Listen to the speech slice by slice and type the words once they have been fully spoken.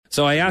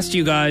So I asked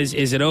you guys,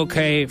 is it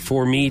okay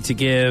for me to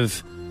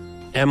give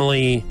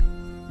Emily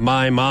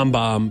my mom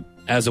bomb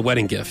as a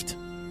wedding gift?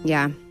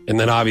 Yeah. And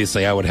then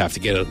obviously I would have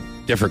to get a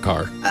different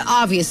car.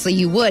 Obviously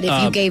you would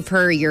if you gave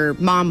her your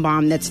mom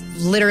bomb that's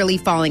literally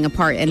falling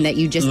apart and that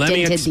you just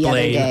dented the other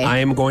day. I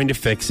am going to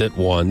fix it,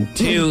 1.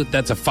 2,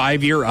 that's a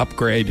 5-year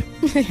upgrade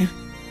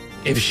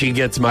if she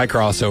gets my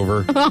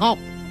crossover. Oh.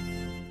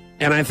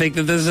 And I think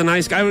that this is a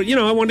nice guy.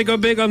 I want to go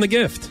big on the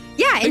gift.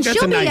 Yeah, and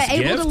she'll be nice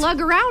able gift to lug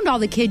around all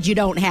the kids you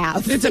don't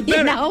have. It's a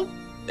better,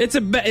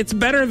 it's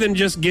better than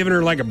just giving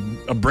her like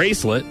a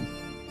bracelet.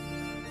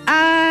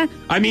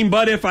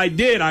 But if I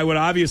did, I would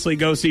obviously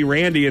go see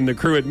Randy and the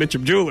crew at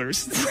Mitchum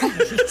Jewelers.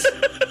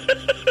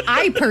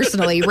 I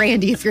personally,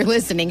 Randy, if you're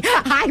listening,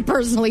 I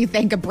personally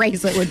think a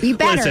bracelet would be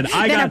better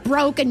than a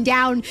broken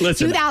down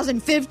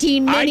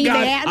 2015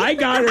 minivan. I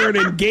got her an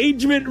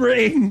engagement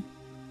ring.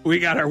 We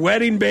got our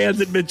wedding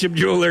bands at Mitchum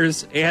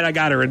Jewelers, and I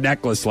got her a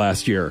necklace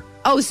last year.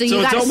 Oh, so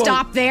you got to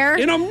stop there?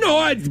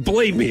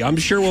 Believe me, I'm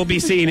sure we'll be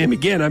seeing him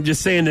again. I'm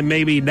just saying that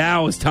maybe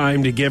now is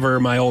time to give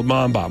her my old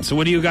mom bomb. So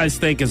what do you guys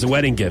think as a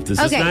wedding gift? Is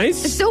this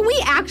nice? So we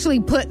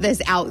actually put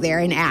this out there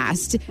and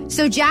asked.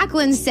 So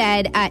Jacqueline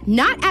said,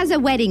 not as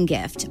a wedding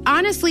gift.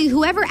 Honestly,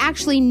 whoever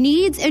actually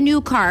needs a new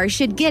car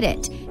should get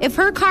it. If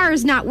her car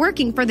is not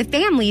working for the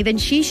family, then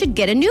she should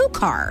get a new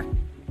car.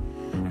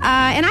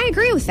 And I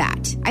agree with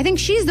that. I think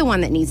she's the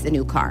one that needs the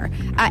new car.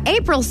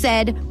 April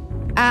said,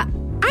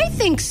 I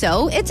think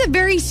so. It's a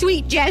very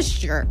sweet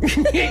gesture.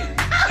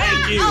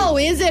 Thank you. Oh,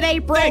 is it,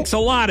 April? Thanks a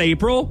lot,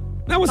 April.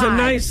 That was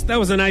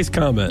a nice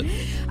comment.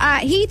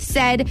 Heath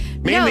said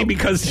mainly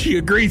because she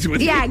agrees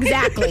with you. Yeah,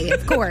 exactly.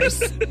 Of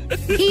course.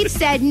 Heath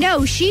said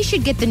no, she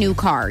should get the new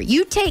car.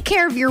 You take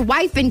care of your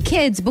wife and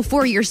kids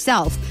before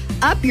yourself.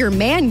 Up your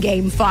man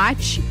game, Foch.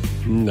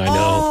 I know.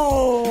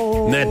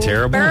 Oh, isn't that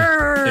terrible?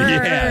 Burn.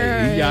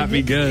 Yeah, you got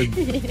me good.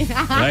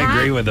 I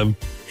agree with him.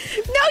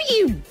 No,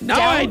 you don't. No,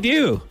 I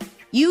do.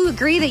 You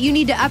agree that you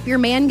need to up your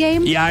man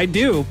game? Yeah, I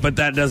do, but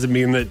that doesn't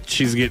mean that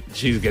she's going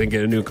to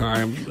get a new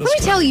car. Let me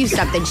tell you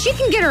something. She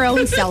can get her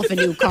own self a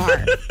new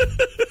car.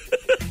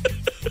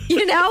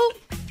 You know?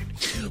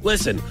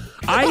 Listen,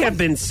 I have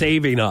been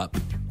saving up,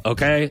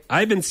 okay?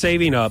 I've been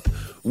saving up.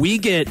 We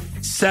get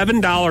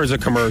 $7 a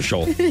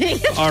commercial,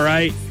 all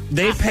right?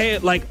 They pay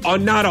it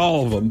on not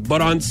all of them,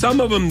 but on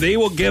some of them, they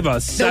will give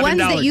us $7. The ones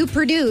that you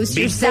produce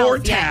before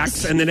yourself,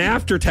 tax, and then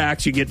after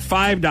tax, you get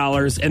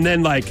 $5, and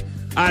then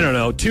I don't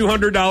know,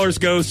 $200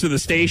 goes to the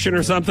station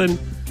or something,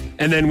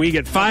 and then we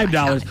get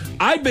 $5.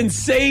 I've been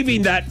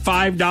saving that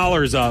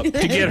 $5 up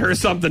to get her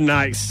something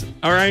nice.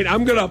 All right,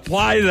 I'm going to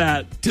apply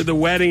that to the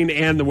wedding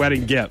and the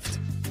wedding gift.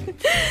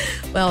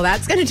 Well,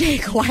 that's going to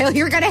take a while.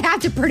 You're going to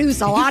have to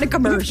produce a lot of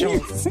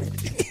commercials.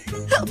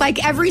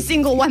 Like every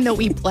single one that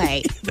we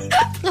play.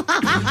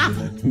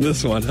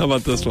 This one. How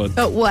about this one?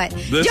 What?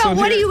 Which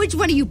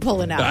one are you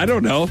pulling up? I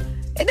don't know.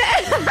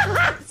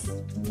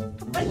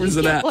 Where's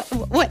it at?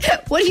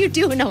 What are you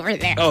doing over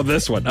there? Oh,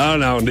 this one. Oh,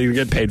 no, we need to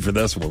get paid for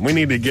this one. We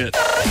need to get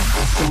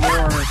some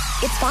more.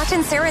 It's Foch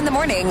and Sarah in the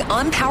morning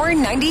on Power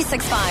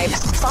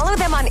 96.5. Follow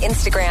them on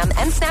Instagram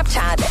and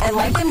Snapchat and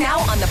like them now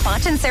on the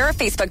Foch and Sarah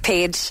Facebook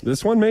page.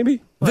 This one,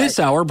 maybe? This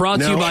hour brought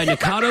to you by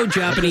Nikado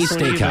Japanese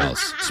Steakhouse,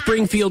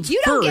 Springfield's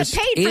first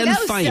and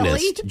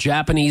finest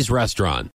Japanese restaurant.